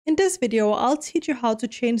In this video, I'll teach you how to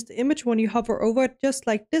change the image when you hover over it just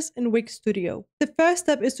like this in Wix Studio. The first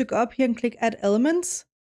step is to go up here and click Add Elements,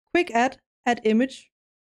 quick Add Image,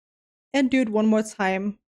 and do it one more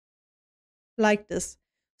time, like this.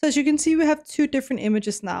 So as you can see, we have two different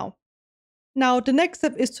images now. Now, the next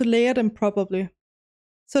step is to layer them properly.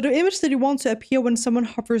 So the image that you want to appear when someone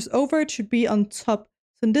hovers over it should be on top.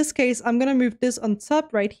 So in this case, I'm going to move this on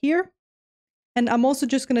top right here. And I'm also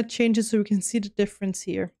just going to change it so we can see the difference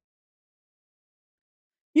here.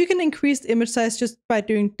 You can increase the image size just by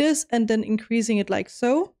doing this and then increasing it like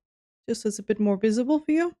so, just so it's a bit more visible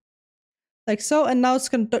for you. Like so, and now it's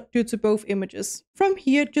going to do to both images. From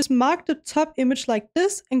here, just mark the top image like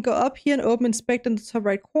this and go up here and open Inspect in the top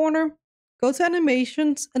right corner. Go to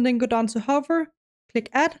Animations and then go down to Hover, click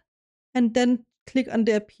Add, and then click on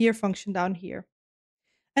the Appear function down here.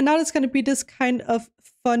 And now it's going to be this kind of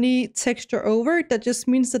funny texture over that just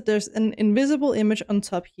means that there's an invisible image on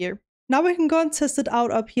top here. Now we can go and test it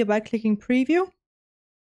out up here by clicking Preview.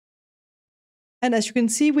 And as you can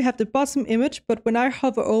see, we have the bottom image, but when I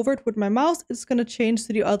hover over it with my mouse, it's going to change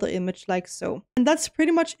to the other image like so. And that's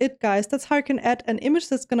pretty much it, guys. That's how you can add an image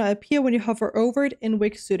that's going to appear when you hover over it in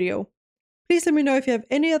Wix Studio. Please let me know if you have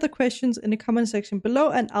any other questions in the comment section below,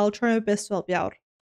 and I'll try my best to help you out.